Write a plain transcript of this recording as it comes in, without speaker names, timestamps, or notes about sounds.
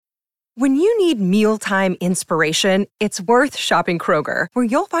When you need mealtime inspiration, it's worth shopping Kroger, where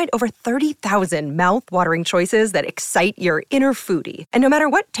you'll find over 30,000 mouth-watering choices that excite your inner foodie. And no matter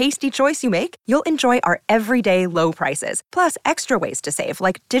what tasty choice you make, you'll enjoy our everyday low prices, plus extra ways to save,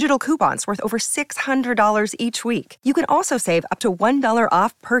 like digital coupons worth over $600 each week. You can also save up to $1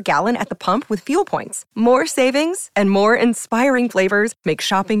 off per gallon at the pump with fuel points. More savings and more inspiring flavors make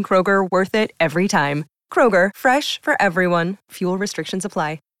shopping Kroger worth it every time. Kroger, fresh for everyone. Fuel restrictions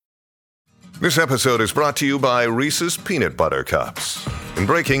apply. This episode is brought to you by Reese's Peanut Butter Cups. In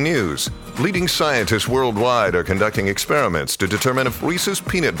breaking news, leading scientists worldwide are conducting experiments to determine if Reese's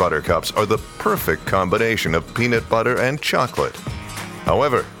Peanut Butter Cups are the perfect combination of peanut butter and chocolate.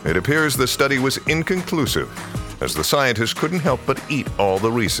 However, it appears the study was inconclusive, as the scientists couldn't help but eat all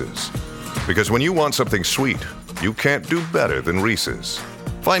the Reese's. Because when you want something sweet, you can't do better than Reese's.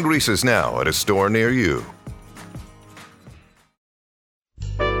 Find Reese's now at a store near you.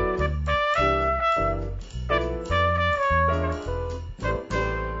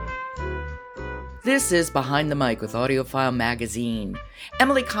 This is Behind the Mic with AudioFile Magazine.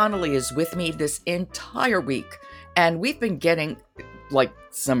 Emily Connolly is with me this entire week, and we've been getting,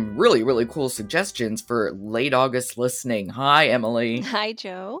 some really, really cool suggestions for late August listening. Hi, Emily. Hi,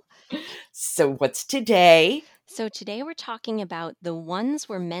 Joe. So what's today? So today we're talking about The Ones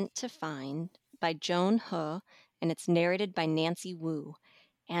We're Meant to Find by Joan He, and it's narrated by Nancy Wu.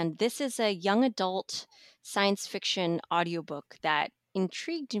 And this is a young adult science fiction audiobook that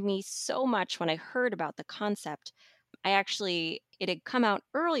intrigued me so much when I heard about the concept. It had come out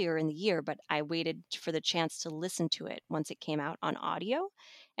earlier in the year, but I waited for the chance to listen to it once it came out on audio,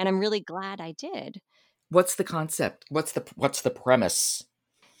 and I'm really glad I did. What's the concept? What's the premise?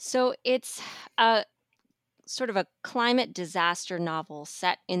 So it's a sort of a climate disaster novel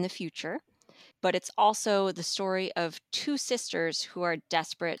set in the future, but it's also the story of two sisters who are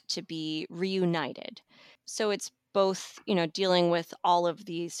desperate to be reunited. So it's both, dealing with all of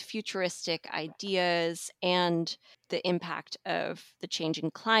these futuristic ideas and the impact of the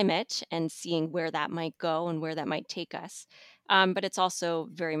changing climate and seeing where that might go and where that might take us. But it's also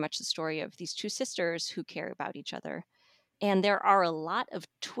very much the story of these two sisters who care about each other. And there are a lot of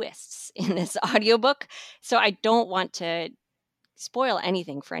twists in this audiobook, so I don't want to spoil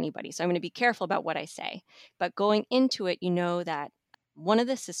anything for anybody. So I'm going to be careful about what I say. But going into it, you know that one of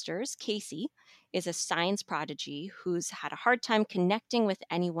the sisters, Casey, is a science prodigy who's had a hard time connecting with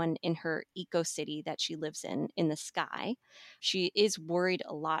anyone in her eco-city that she lives in the sky. She is worried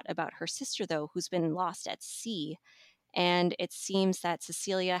a lot about her sister, though, who's been lost at sea. And it seems that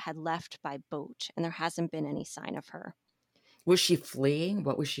Cecilia had left by boat, and there hasn't been any sign of her. Was she fleeing?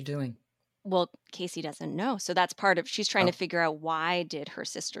 What was she doing? Well, Casey doesn't know. So that's part of, she's trying to figure out, why did her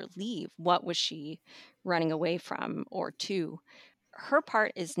sister leave? What was she running away from or to? Her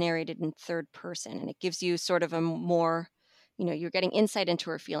part is narrated in third person, and it gives you sort of a more, you're getting insight into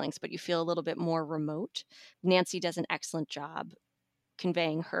her feelings, but you feel a little bit more remote. Nancy does an excellent job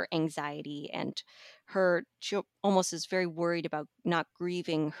conveying her anxiety, and she almost is very worried about not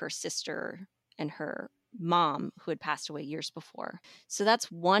grieving her sister and her mom who had passed away years before. So that's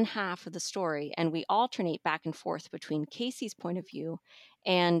one half of the story, and we alternate back and forth between Casey's point of view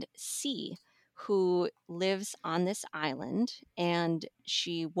and C, who lives on this island, and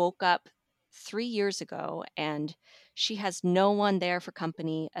she woke up 3 years ago, and she has no one there for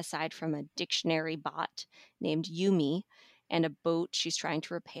company aside from a dictionary bot named Yumi and a boat she's trying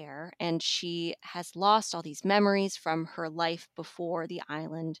to repair. And she has lost all these memories from her life before the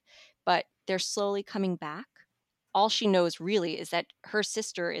island, but they're slowly coming back. All she knows really is that her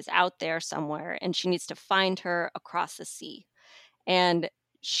sister is out there somewhere, and she needs to find her across the sea. And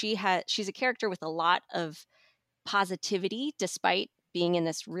she's a character with a lot of positivity despite being in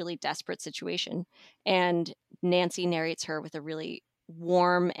this really desperate situation. And Nancy narrates her with a really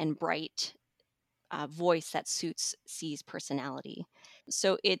warm and bright voice that suits C's personality.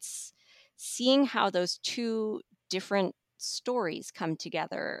 So it's seeing how those two different stories come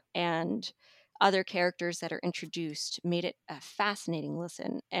together and other characters that are introduced made it a fascinating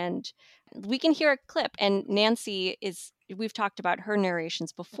listen. And we can hear a clip, and Nancy we've talked about her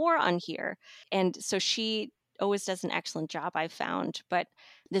narrations before on here, and so she always does an excellent job, I've found. But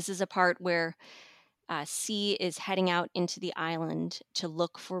this is a part where C is heading out into the island to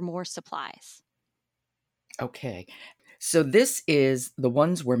look for more supplies. Okay, so this is The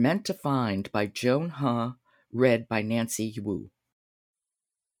Ones We're Meant to Find by Joan He, read by Nancy Wu.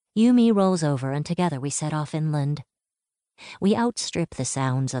 Yumi rolls over, and together we set off inland. We outstrip the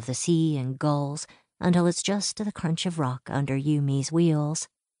sounds of the sea and gulls until it's just the crunch of rock under Yumi's wheels,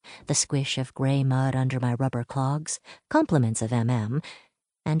 the squish of gray mud under my rubber clogs, compliments of MM,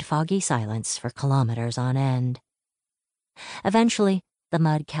 and foggy silence for kilometers on end. Eventually, the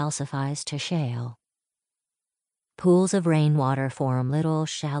mud calcifies to shale. Pools of rainwater form little,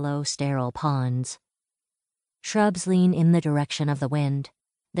 shallow, sterile ponds. Shrubs lean in the direction of the wind,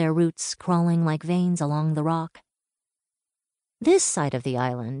 their roots crawling like veins along the rock. This side of the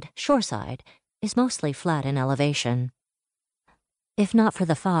island, shoreside, is mostly flat in elevation. If not for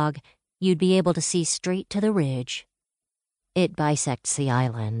the fog, you'd be able to see straight to the ridge. It bisects the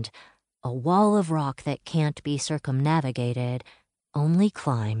island, a wall of rock that can't be circumnavigated, only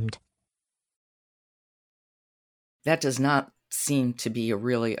climbed. That does not seem to be a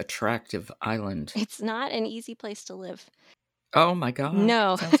really attractive island. It's not an easy place to live. Oh my God.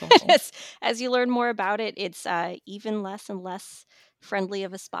 No. Sounds awful. As you learn more about it, it's even less and less friendly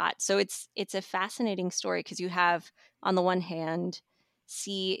of a spot. So it's a fascinating story because you have, on the one hand,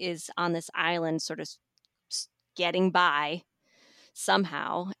 C is on this island sort of getting by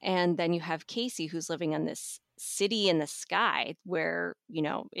somehow. And then you have Casey, who's living in this city in the sky where,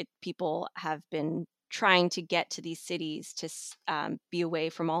 people have been trying to get to these cities to be away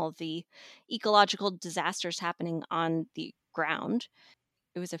from all of the ecological disasters happening on the ground.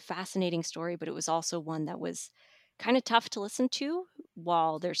 It was a fascinating story, but it was also one that was kind of tough to listen to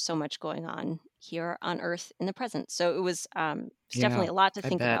while there's so much going on here on Earth in the present. So it was definitely a lot to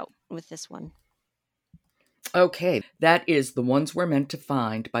think about with this one. Okay, that is The Ones We're Meant to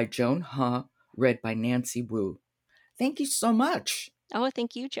Find by Joan Ha, read by Nancy Wu. Thank you so much. Oh,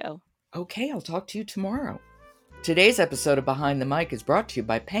 thank you, Joe. Okay, I'll talk to you tomorrow. Today's episode of Behind the Mic is brought to you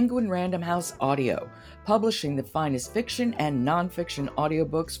by Penguin Random House Audio, publishing the finest fiction and nonfiction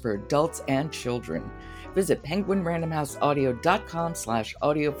audiobooks for adults and children. Visit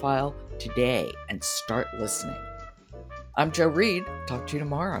penguinrandomhouseaudio.com/audiophile today and start listening. I'm Joe Reed. Talk to you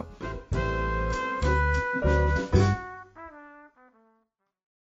tomorrow.